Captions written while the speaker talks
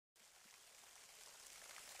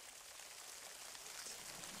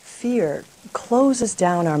fear closes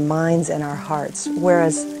down our minds and our hearts,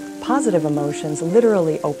 whereas positive emotions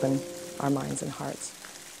literally open our minds and hearts.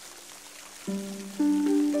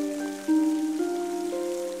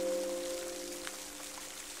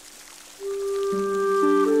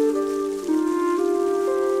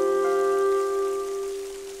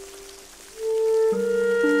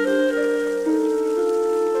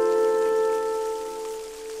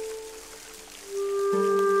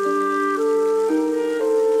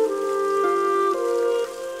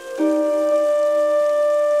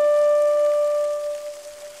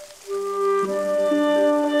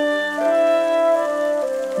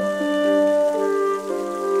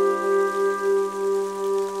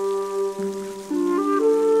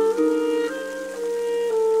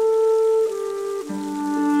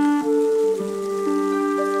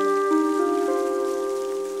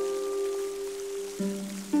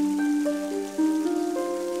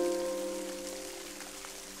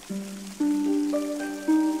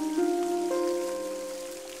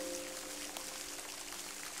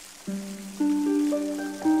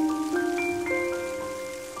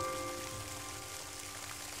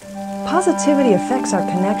 Positivity affects our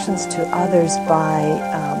connections to others by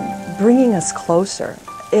bringing us closer.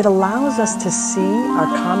 It allows us to see our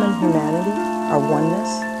common humanity, our oneness.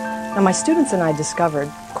 Now, my students and I discovered,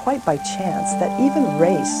 quite by chance, that even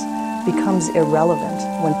race becomes irrelevant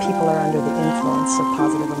when people are under the influence of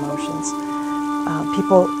positive emotions.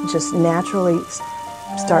 People just naturally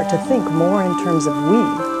start to think more in terms of we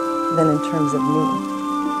than in terms of me.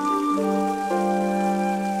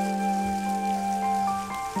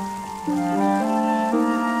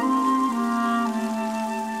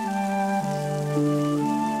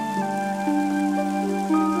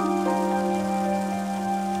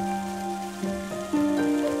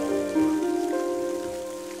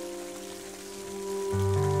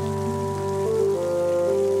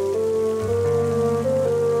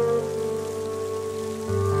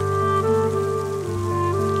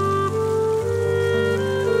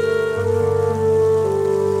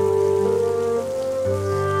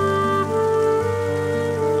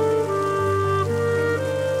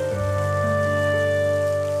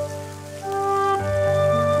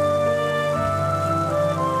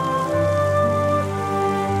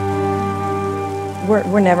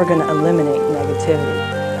 We're never going to eliminate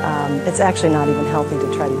negativity. It's actually not even healthy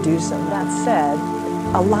to try to do so. That said,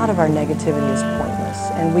 a lot of our negativity is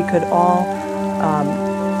pointless, and we could all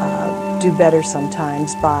do better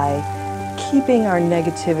sometimes by keeping our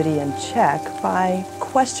negativity in check by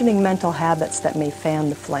questioning mental habits that may fan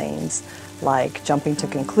the flames, like jumping to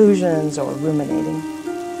conclusions or ruminating.